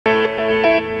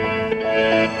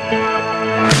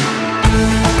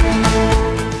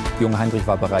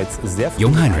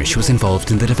Jungheinrich was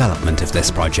involved in the development of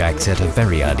this project at a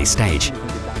very early stage.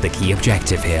 The key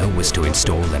objective here was to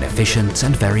install an efficient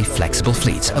and very flexible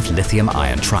fleet of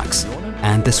lithium-ion trucks,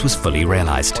 and this was fully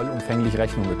realized.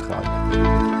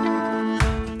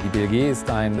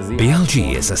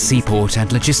 BLG is a seaport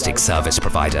and logistics service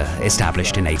provider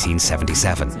established in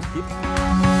 1877.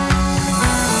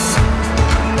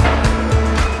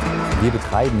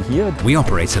 We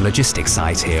operate a logistics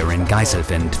site here in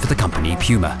Geiselwind for the company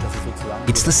Puma.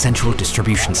 It's the central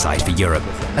distribution site for Europe,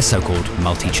 a so-called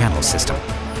multi-channel system.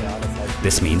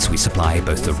 This means we supply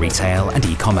both the retail and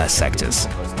e-commerce sectors.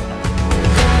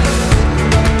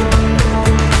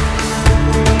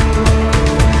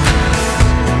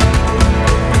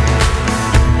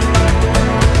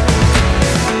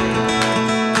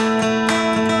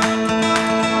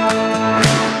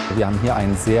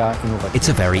 It's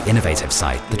a very innovative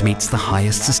site that meets the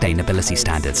highest sustainability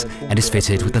standards and is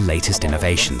fitted with the latest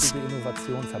innovations.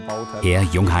 Here,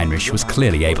 Jungheinrich was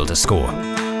clearly able to score.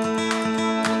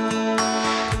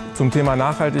 In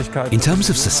terms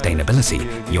of sustainability,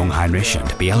 Jungheinrich and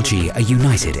BLG are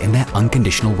united in their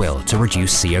unconditional will to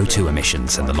reduce CO2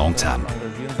 emissions in the long term.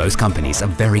 Both companies are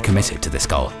very committed to this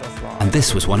goal. And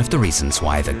this was one of the reasons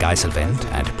why the Geiselwind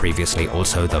and previously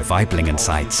also the Weiblingen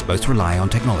sites both rely on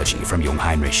technology from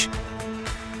Jungheinrich.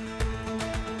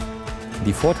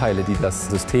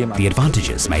 The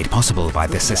advantages made possible by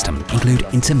this system include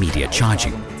intermediate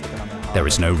charging. There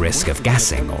is no risk of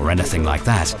gassing or anything like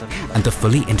that, and the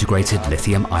fully integrated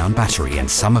lithium-ion battery in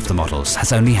some of the models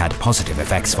has only had positive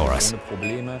effects for us.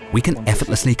 We can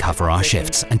effortlessly cover our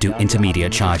shifts and do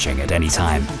intermediate charging at any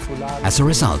time. As a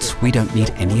result, we don't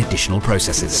need any additional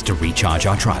processes to recharge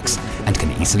our trucks and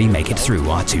can easily make it through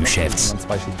our 2 shifts.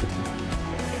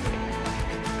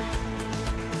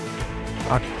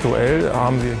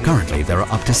 Currently, there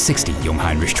are up to 60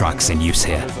 Jungheinrich trucks in use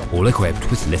here, all equipped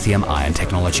with lithium-ion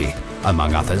technology.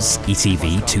 Among others,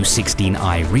 ETV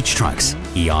 216i reach trucks,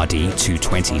 ERD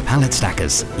 220 pallet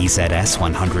stackers, EZS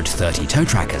 130 tow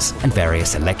trackers, and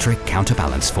various electric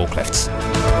counterbalance forklifts.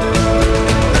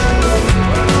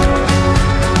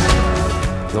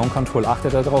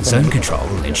 Zone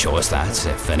control ensures that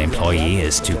if an employee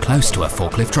is too close to a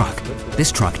forklift truck,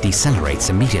 this truck decelerates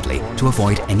immediately to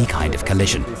avoid any kind of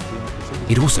collision.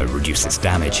 It also reduces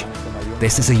damage.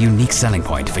 This is a unique selling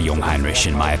point for Jungheinrich,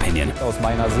 in my opinion.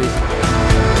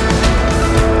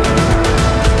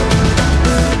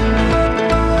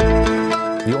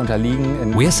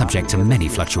 We are subject to many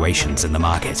fluctuations in the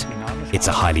market. It's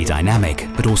a highly dynamic,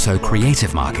 but also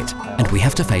creative market, and we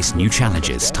have to face new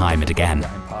challenges time and again.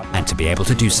 And to be able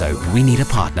to do so, we need a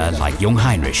partner like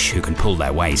Jungheinrich who can pull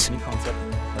their weight.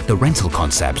 The rental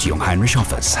concept Jungheinrich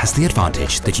offers has the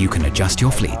advantage that you can adjust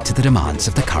your fleet to the demands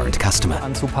of the current customer.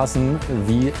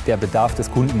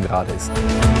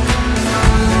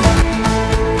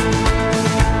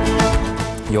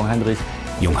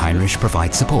 Jungheinrich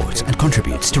provides support and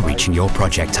contributes to reaching your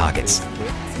project targets.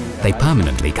 They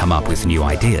permanently come up with new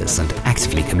ideas and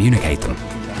actively communicate them.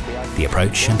 The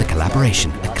approach and the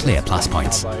collaboration are clear plus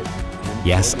points.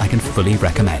 Yes, I can fully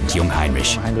recommend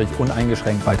Jungheinrich.